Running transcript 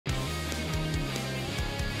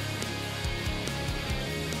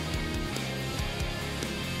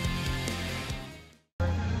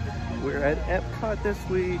We're at Epcot this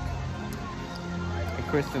week. And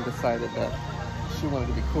Kristen decided that she wanted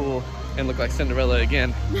to be cool and look like Cinderella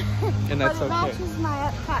again. And that's but it okay. matches my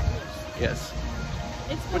Epcot news. Yes.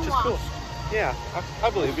 It's Which is cool. Yeah,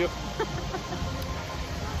 I believe you.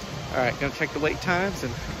 All right, gonna check the wait times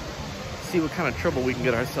and see what kind of trouble we can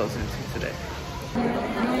get ourselves into today.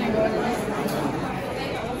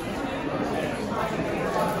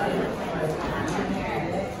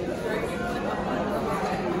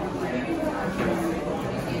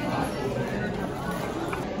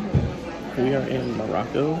 We are in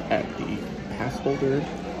Morocco at the Passholder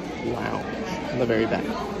Lounge in the very back.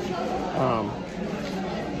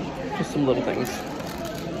 Just some little things.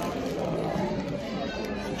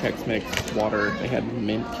 Some Chex Mix, water. They had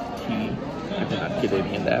mint tea. I did not get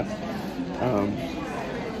any of that.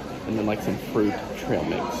 And then like some fruit trail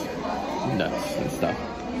mix, nuts and stuff.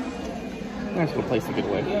 Nice little place to get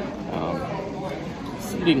away.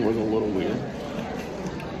 Seating was a little weird.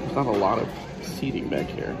 There's not a lot of seating back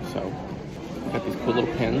here, so got these cool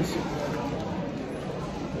little pens.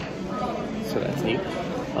 So that's neat.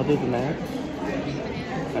 Other than that,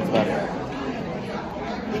 that's about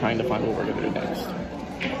it. Trying to find what we're gonna do next.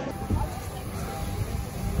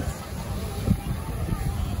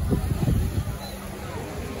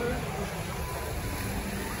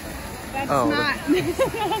 That's not.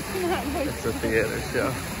 That's not. It's a theater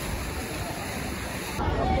show.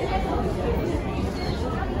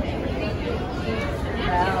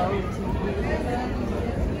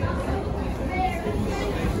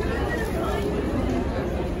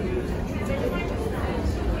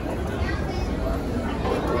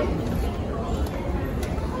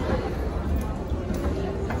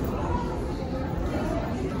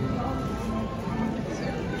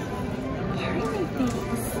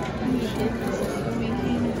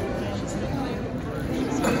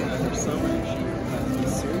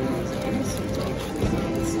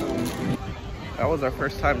 That was our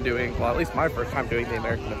first time doing, well, at least my first time doing the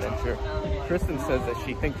American Adventure. Kristen says that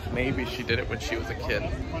she thinks maybe she did it when she was a kid.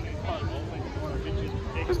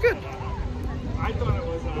 It was good. It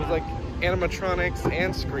was like animatronics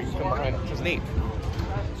and screen combined, which was neat.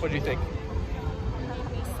 What do you think?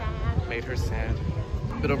 Made her sad.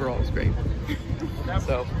 But overall, it was great.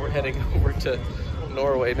 So we're heading over to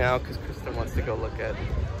Norway now because Kristen wants to go look at,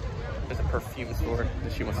 there's a perfume store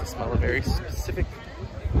that she wants to smell a very specific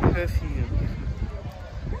perfume.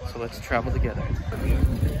 So let's travel together.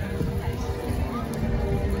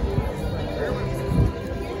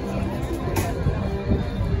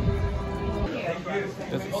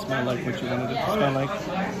 Does it smell like what you wanted it to smell like?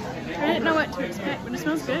 I didn't know what to expect, but it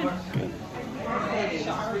smells good. Good.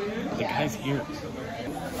 The guy's here.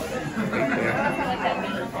 Right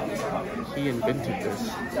there. He invented this.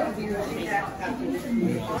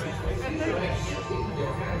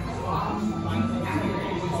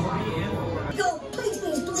 Go, please,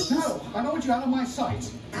 please, please. No, I don't want you out of my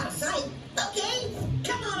sight. Out of sight? Okay.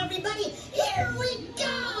 Come on, everybody. Here we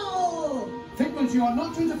go. Figment, you are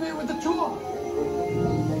not to interfere with the tour.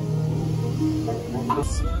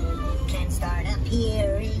 Can start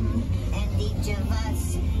appearing, and each of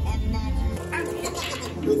us imagine.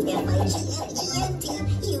 With M-I-G-N-E-N-T,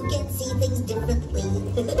 you can see things differently.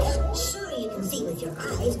 Sure, you can see with your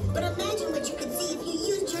eyes, but imagine what you could see if you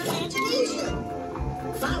used your imagination.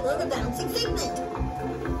 Follow the bouncing figment.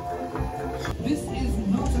 This is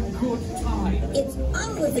not a good time. It's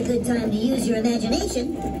always a good time to use your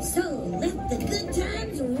imagination, so let the good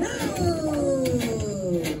times roll.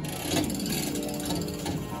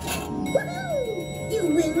 Woohoo! You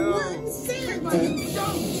win one cent.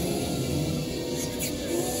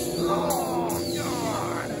 Oh,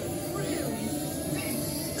 God.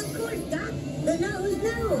 Of course, Doc. The nose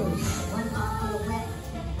knows. When all wet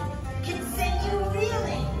can send you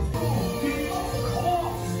reeling.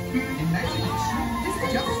 Imagination is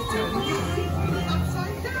just turning you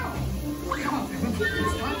upside down. Come on,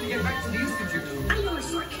 it's time to get back to the Institute. I know a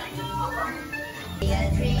shortcut. A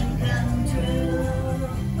dream come true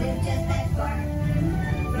with just that spark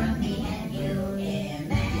from me and you.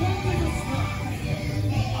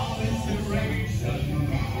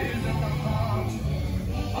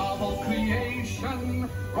 Of all creation,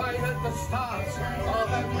 right at the start of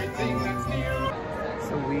everything that's new.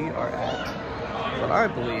 So we are at what I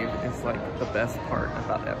believe is like the best part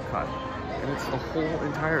about Epcot. And it's the whole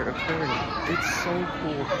entire aquarium. It's so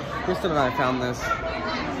cool. Kristen and I found this.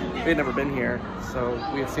 We had never been here, so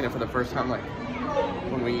we had seen it for the first time like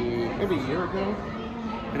when maybe a year ago.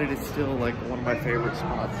 And it is still like one of my favorite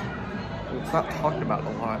spots. And it's not talked about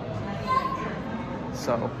a lot.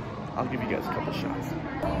 So I'll give you guys a couple shots.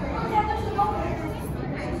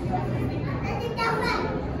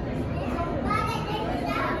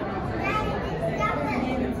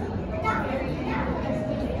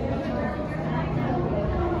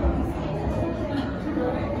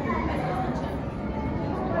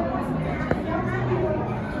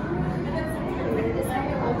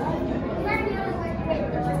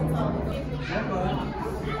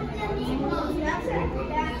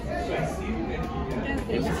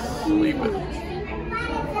 He's sleeping.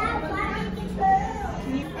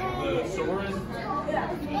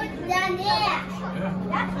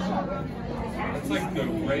 That's like the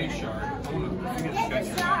gray shark. I think it's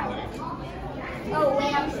Oh,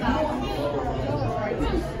 whale shark.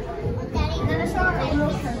 Daddy, another shark.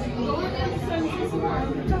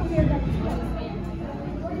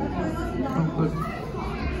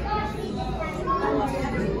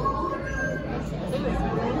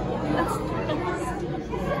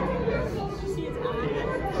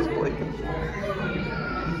 Just blinking.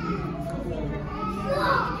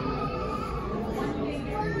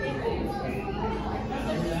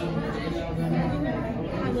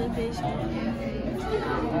 I love fish.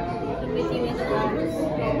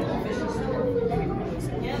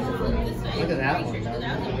 Look at that one.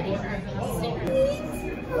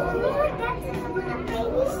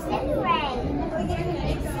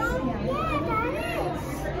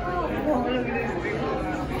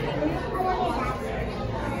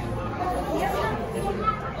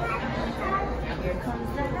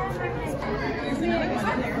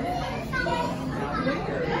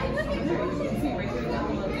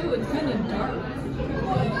 It's kind of dark.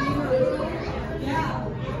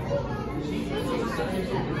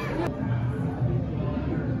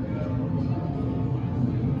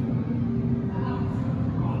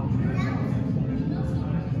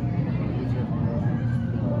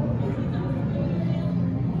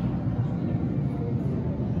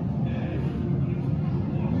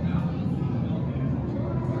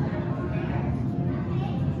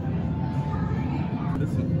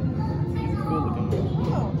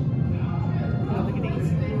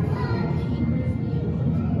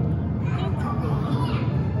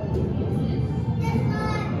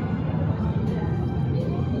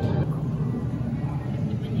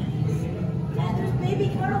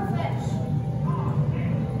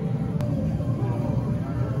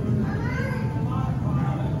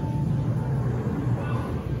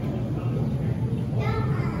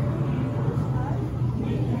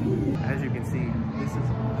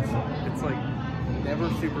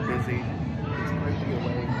 Super busy. It's great to get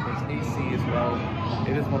away. There's AC as well.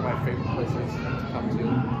 It is one of my favorite places to come to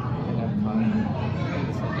in Epcot.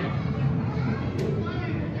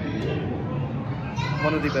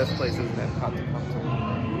 One of the best places in Epcot to come to.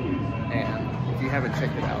 And if you haven't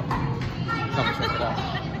checked it out, come check it out.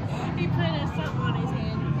 He put a something on his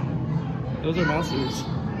head. Those are mouse ears.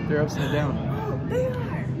 They're upside down. Oh, they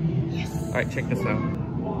are. Yes. All right, check this out.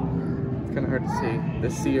 It's kind of hard to see.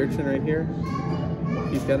 This sea urchin right here.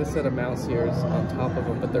 He's got a set of mouse ears on top of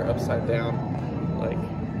him, but they're upside down. Like,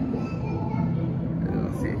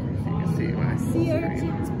 let's see if you can see my Sea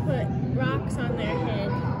urchins put rocks on their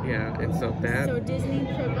head. Yeah, and so that. So Disney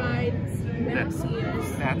provides mouse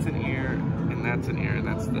ears. That's an ear, and that's an ear, and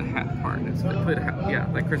that's the hat part. And so they put, yeah,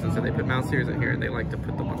 like Kristen said, they put mouse ears in here, and they like to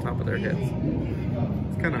put them on top of their heads.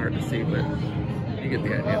 It's kind of hard to see, but you get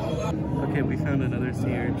the idea. Okay, we found another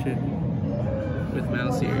sea urchin with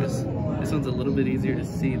mouse ears. This one's a little bit easier to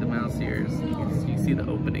see the mouse ears. You see the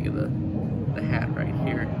opening of the hat right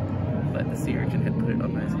here, but the sea urchin had put it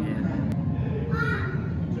on his head.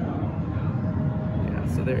 Yeah,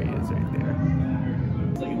 so there he is right there.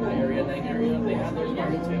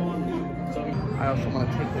 I also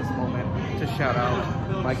want to take this moment to shout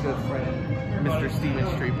out my good friend, Mr. Steven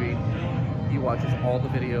Streepy. He watches all the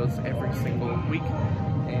videos every single week,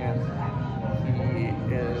 and he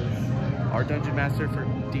is our dungeon master for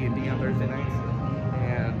D&D on Thursday nights,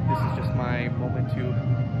 and this is just my moment to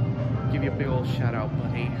give you a big old shout out,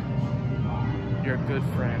 buddy. You're a good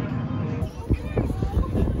friend.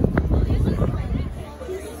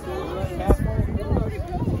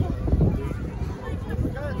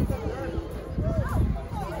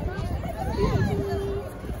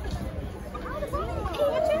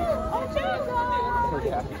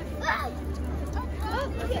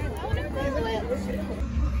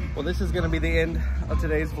 Well, this is going to be the end of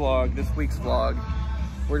today's vlog, this week's vlog.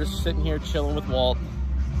 We're just sitting here chilling with Walt,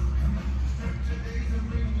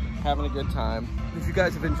 having a good time. If you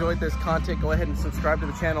guys have enjoyed this content, go ahead and subscribe to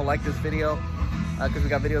the channel, like this video, because we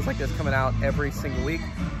got videos like this coming out every single week,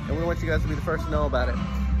 and we want you guys to be the first to know about it.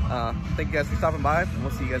 Thank you guys for stopping by, and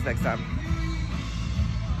we'll see you guys next time.